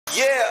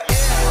Yeah.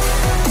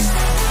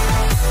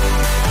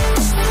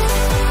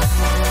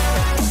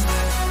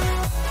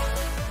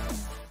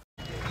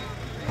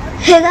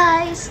 Hey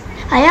guys,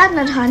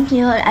 Ayaan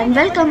here and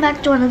welcome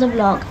back to another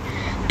vlog.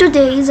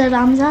 Today is a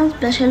Ramzan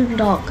special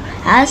vlog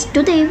as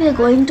today we are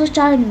going to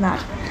Charminar.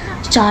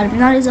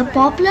 Charminar is a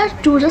popular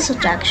tourist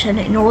attraction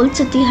in Old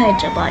City,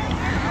 Hyderabad.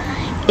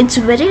 It's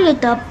very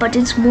lit up, but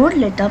it's more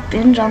lit up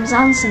in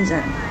Ramzan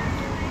season.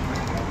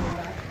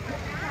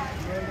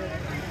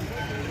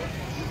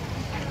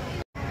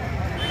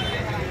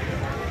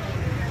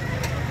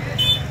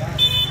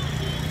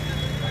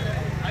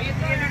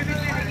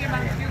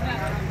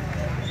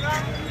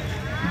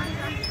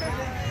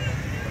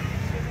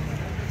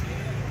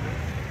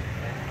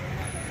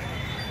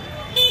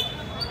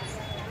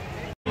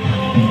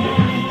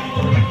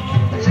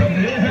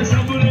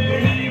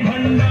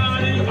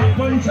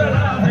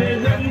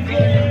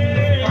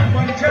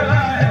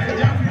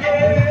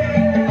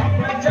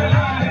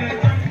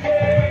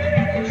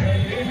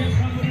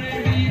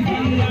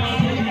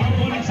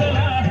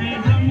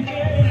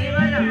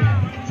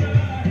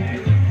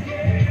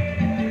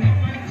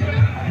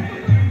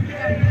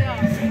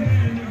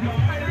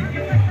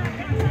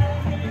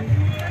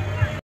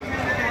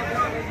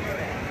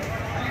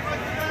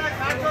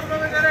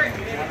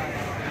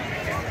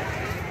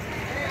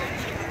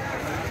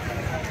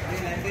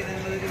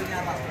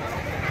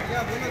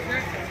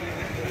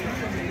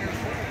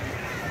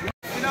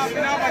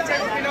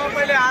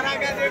 पहले आ रहा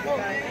क्या देखो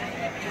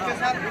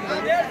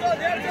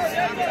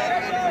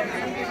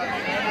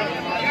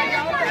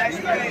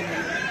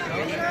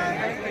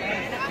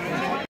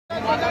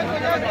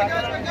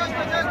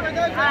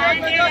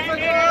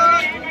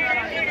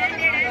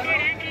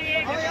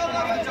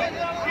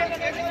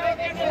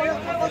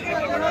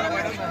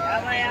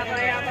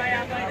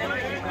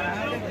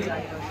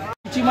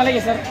मलाई है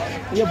sir,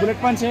 ये bullet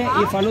पंच है,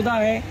 ये फालूदा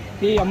है,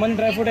 ये अमन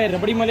ड्राई फ्रूट है,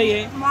 रबड़ी मलाई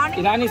है,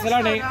 ईरानी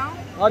सलाद है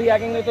और ये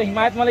आगे तो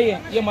हिमायत मलाई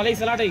है, ये मलाई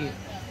सलाद है ये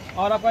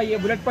और आपका ये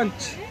बुलेट पंच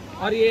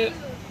और ये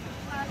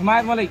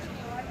हिमायत मलाई।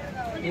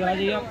 ये आ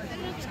जाइए आप,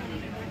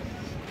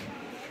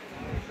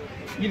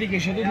 ये देखिए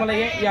शहतूत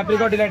मलाई है, ये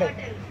एप्रिकॉट डिलाइट है।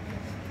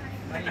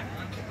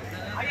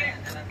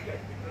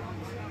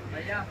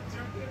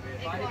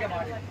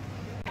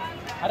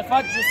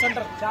 Arfat juice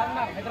centre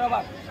Charminar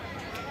Hyderabad.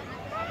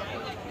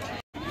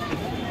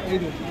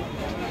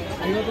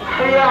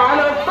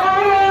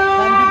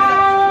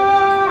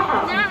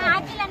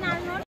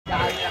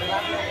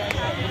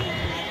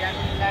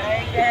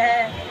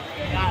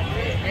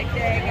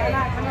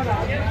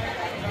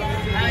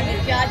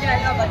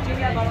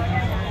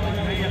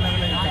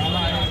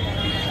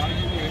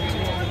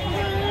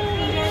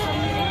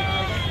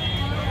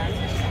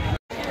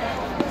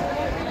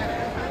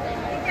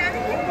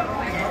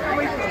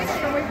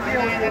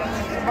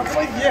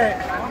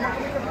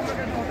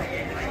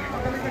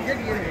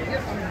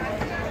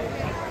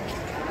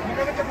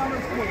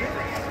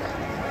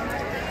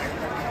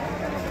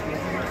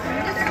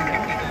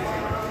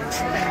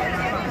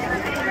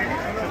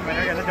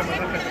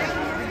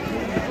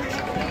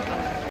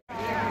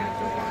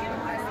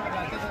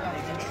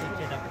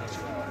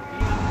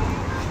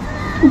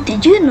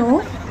 Did you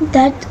know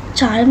that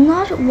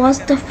Charminar was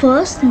the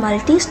first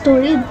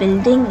multi-story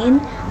building in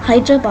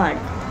Hyderabad?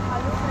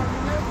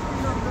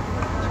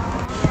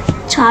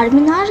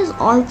 Charminar is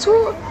also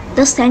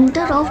the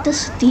center of the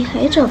city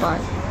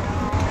Hyderabad.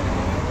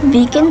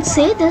 We can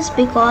say this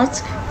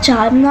because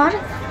Charminar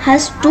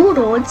has two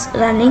roads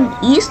running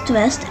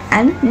east-west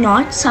and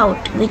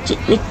north-south, which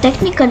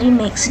technically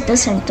makes it the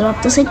center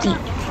of the city.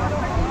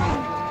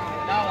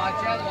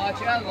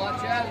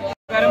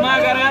 गरमा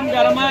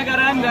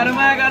गरम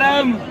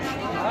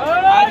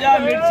आजा,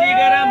 मिर्ची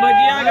गरम,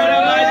 भजिया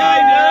गरम,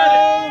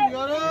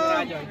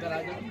 आजा इधर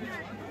आजा,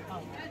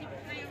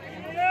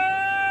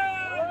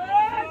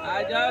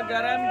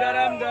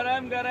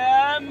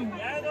 गरम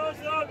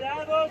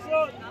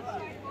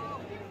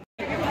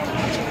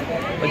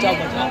बचाओ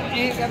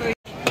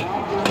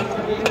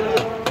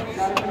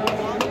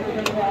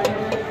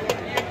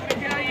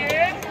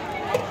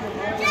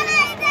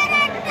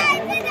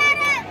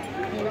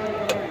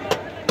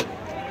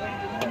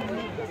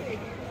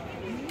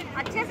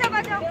अच्छे से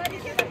बजाओ।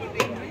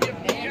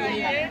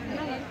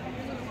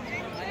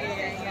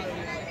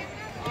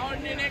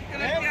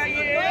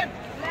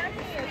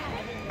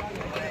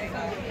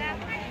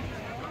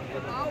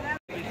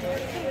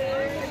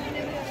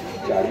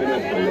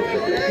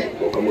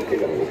 ఒక ముఖ్య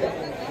గమనిక,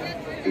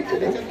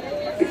 ఇన్సిడెంట్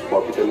పిక్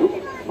పాకెట్లు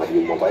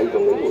మరియు మొబైల్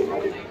దొంగలు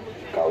ఉన్నారు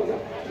కావున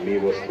మీ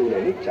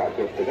వస్తువులని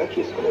జాగ్రత్తగా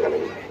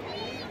చూసుకోగలరు।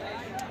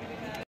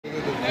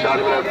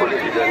 चारमीनार पुलिस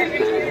की जानिब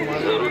से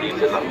जरूरी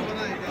इंतजाम।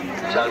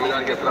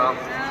 चारमीनार के अतराफ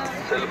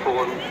सेल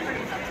फोन,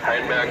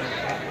 हैंडबैग्स,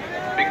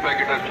 पिक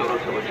पैकेटर चोरों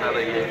से बचा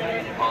रही है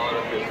और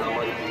अपने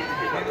सामान की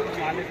हिफाजत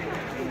कीजिए।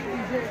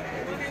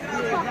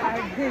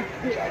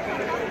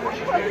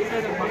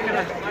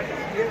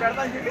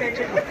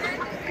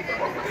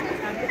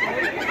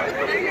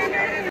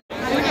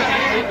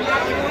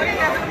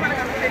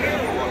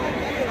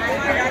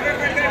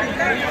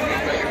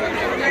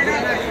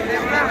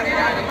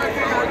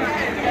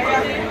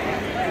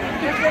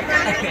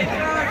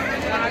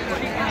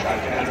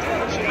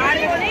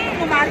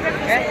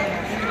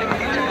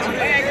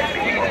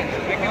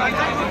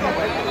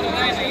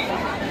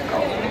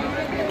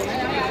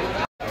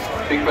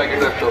 बिग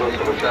पैकेट चोरों से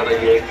बचा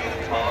रहिए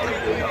और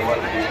अपने सामान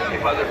की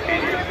हिफाजत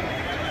कीजिए।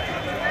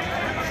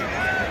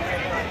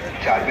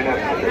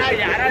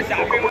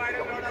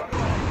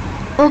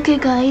 Okay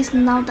guys,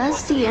 now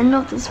that's the end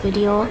of this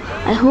video.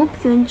 I hope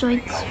you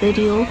enjoyed this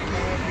video.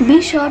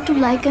 Be sure to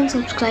like and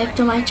subscribe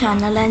to my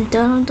channel and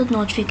turn on the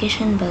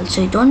notification bell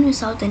so you don't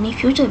miss out any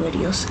future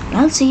videos. And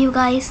I'll see you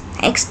guys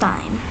next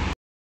time.